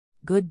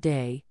Good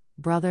day,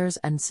 brothers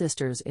and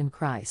sisters in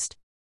Christ.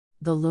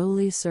 The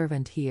lowly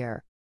servant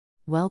here.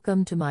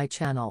 Welcome to my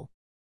channel.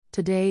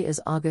 Today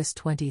is August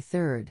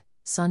 23rd,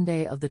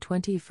 Sunday of the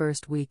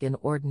 21st week in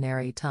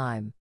Ordinary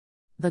Time.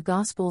 The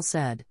Gospel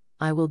said,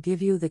 "I will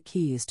give you the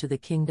keys to the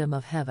kingdom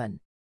of heaven."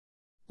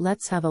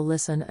 Let's have a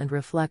listen and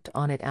reflect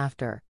on it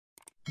after.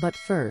 But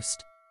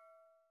first,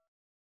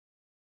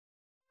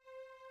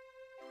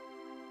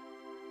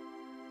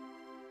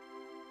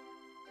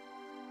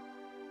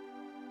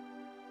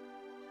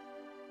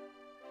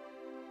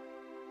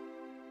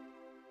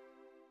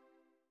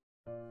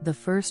 the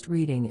first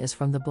reading is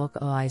from the book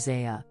of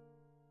Isaiah.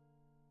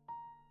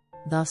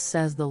 Thus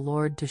says the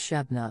Lord to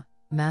Shebna,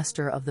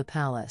 master of the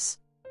palace,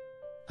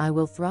 I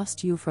will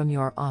thrust you from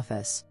your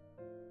office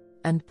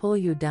and pull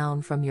you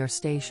down from your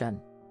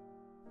station.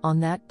 On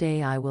that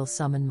day I will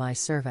summon my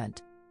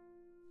servant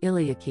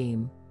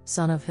Eliakim,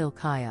 son of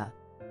Hilkiah.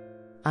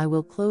 I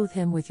will clothe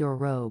him with your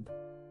robe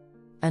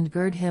and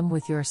gird him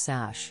with your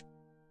sash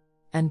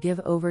and give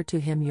over to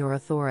him your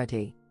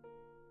authority.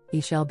 He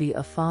shall be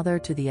a father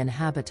to the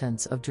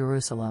inhabitants of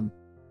Jerusalem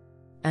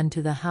and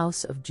to the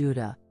house of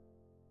Judah.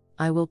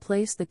 I will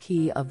place the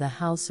key of the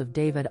house of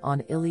David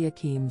on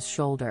Eliakim's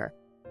shoulder.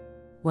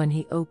 When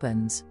he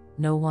opens,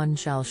 no one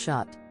shall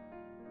shut.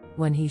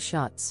 When he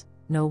shuts,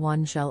 no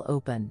one shall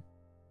open.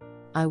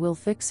 I will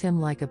fix him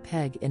like a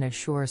peg in a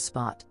sure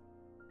spot,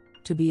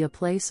 to be a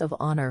place of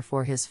honor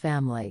for his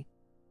family.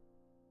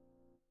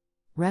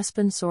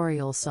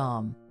 Responsorial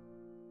Psalm.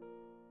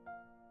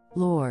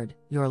 Lord,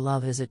 your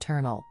love is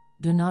eternal.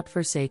 Do not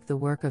forsake the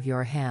work of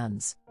your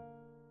hands.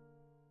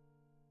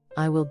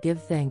 I will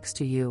give thanks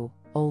to you,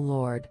 O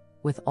Lord,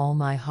 with all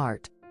my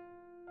heart.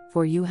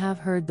 For you have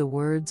heard the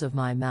words of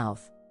my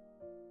mouth.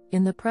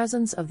 In the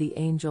presence of the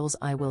angels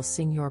I will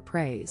sing your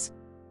praise.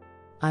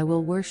 I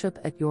will worship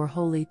at your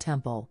holy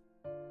temple.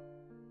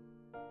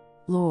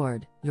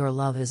 Lord, your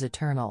love is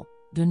eternal.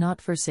 Do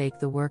not forsake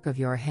the work of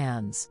your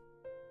hands.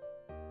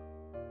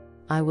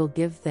 I will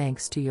give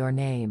thanks to your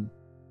name,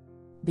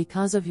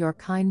 because of your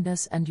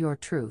kindness and your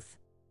truth.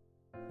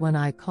 When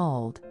I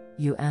called,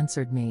 you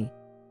answered me.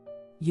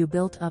 You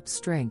built up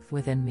strength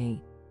within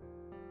me.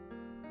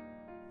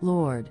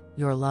 Lord,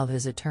 your love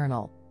is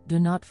eternal. Do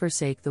not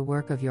forsake the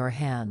work of your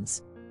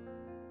hands.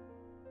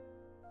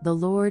 The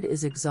Lord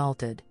is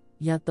exalted,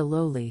 yet the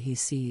lowly he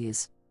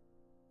sees,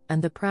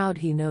 and the proud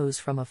he knows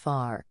from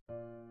afar.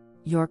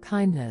 Your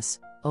kindness,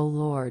 O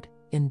Lord,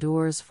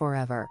 endures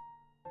forever.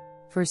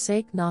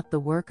 Forsake not the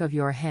work of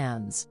your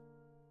hands.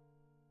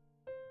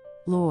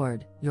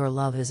 Lord, your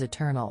love is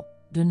eternal.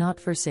 Do not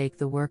forsake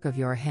the work of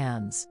your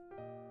hands.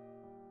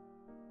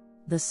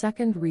 The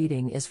second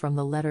reading is from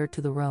the letter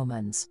to the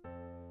Romans.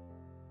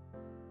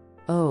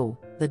 Oh,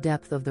 the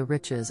depth of the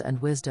riches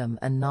and wisdom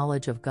and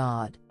knowledge of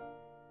God!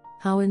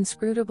 How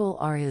inscrutable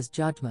are his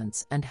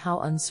judgments and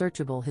how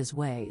unsearchable his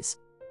ways!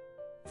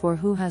 For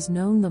who has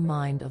known the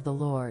mind of the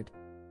Lord?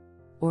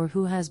 Or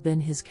who has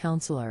been his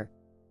counselor?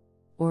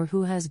 Or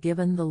who has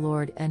given the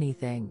Lord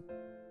anything,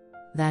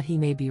 that he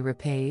may be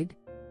repaid?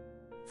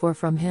 For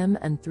from him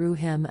and through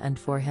him and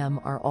for him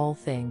are all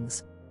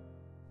things.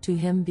 To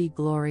him be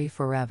glory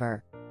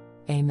forever.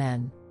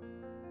 Amen.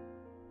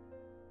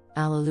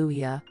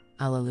 Alleluia,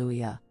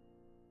 Alleluia.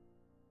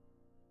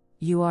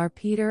 You are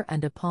Peter,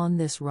 and upon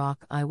this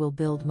rock I will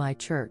build my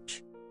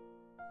church,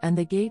 and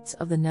the gates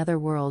of the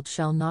netherworld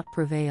shall not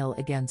prevail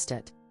against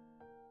it.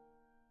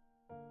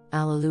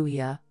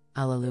 Alleluia,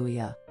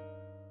 Alleluia.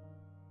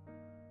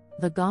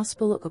 The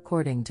Gospel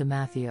according to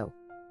Matthew.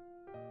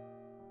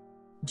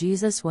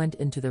 Jesus went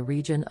into the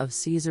region of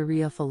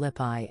Caesarea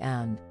Philippi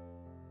and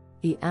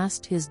he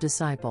asked his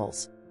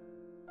disciples,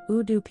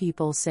 "Who do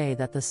people say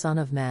that the Son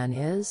of Man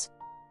is?"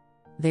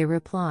 They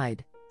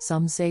replied,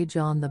 "Some say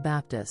John the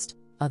Baptist,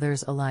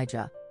 others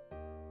Elijah,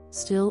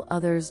 still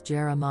others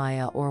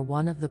Jeremiah or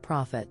one of the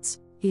prophets."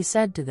 He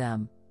said to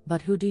them,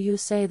 "But who do you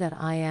say that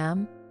I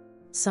am?"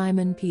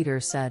 Simon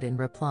Peter said in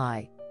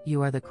reply,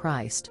 "You are the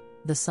Christ,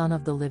 the Son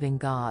of the living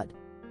God."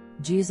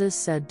 Jesus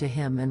said to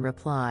him in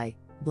reply,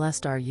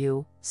 "Blessed are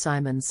you,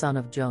 Simon son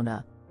of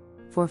Jonah.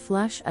 For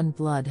flesh and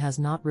blood has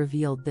not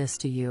revealed this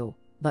to you,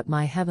 but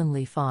my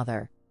heavenly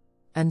Father.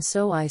 And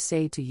so I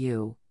say to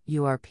you,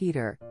 you are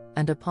Peter,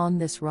 and upon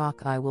this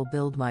rock I will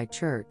build my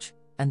church,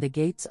 and the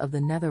gates of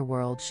the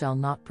netherworld shall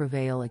not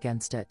prevail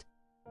against it.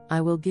 I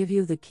will give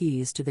you the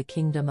keys to the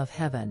kingdom of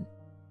heaven.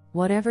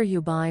 Whatever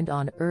you bind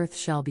on earth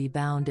shall be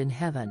bound in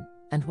heaven,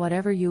 and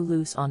whatever you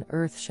loose on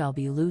earth shall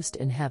be loosed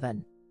in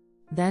heaven."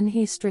 Then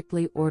he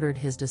strictly ordered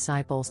his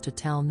disciples to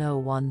tell no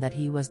one that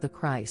he was the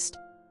Christ.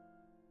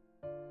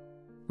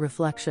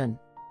 Reflection.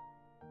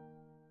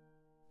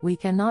 We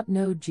cannot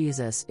know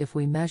Jesus if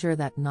we measure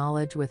that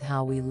knowledge with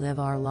how we live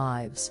our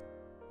lives.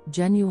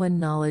 Genuine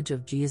knowledge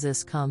of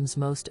Jesus comes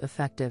most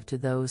effective to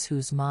those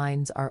whose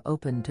minds are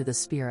open to the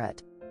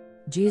Spirit.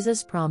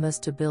 Jesus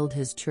promised to build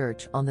his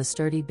church on the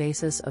sturdy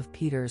basis of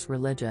Peter's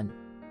religion.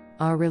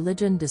 Our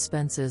religion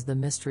dispenses the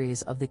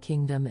mysteries of the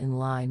kingdom in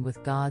line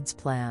with God's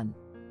plan.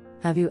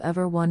 Have you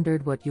ever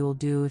wondered what you'll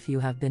do if you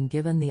have been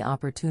given the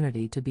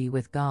opportunity to be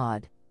with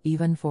God,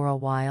 even for a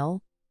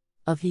while?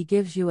 If He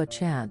gives you a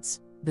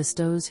chance,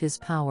 bestows His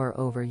power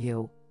over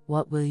you,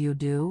 what will you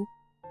do?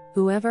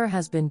 Whoever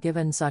has been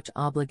given such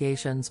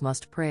obligations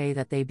must pray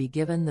that they be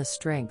given the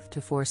strength to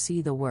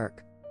foresee the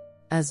work.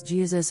 As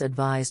Jesus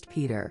advised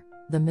Peter,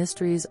 the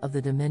mysteries of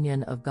the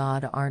dominion of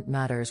God aren't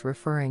matters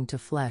referring to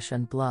flesh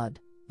and blood,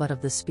 but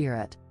of the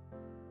Spirit.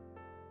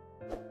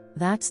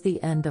 That's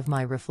the end of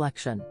my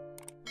reflection.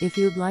 If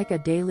you'd like a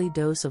daily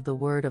dose of the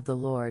Word of the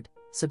Lord,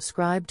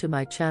 subscribe to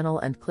my channel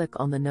and click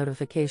on the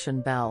notification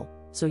bell,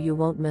 so you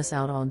won't miss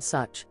out on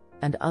such,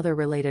 and other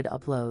related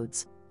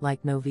uploads,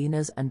 like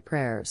novenas and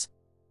prayers.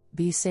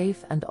 Be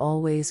safe and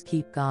always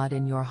keep God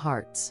in your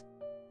hearts.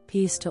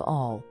 Peace to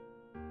all.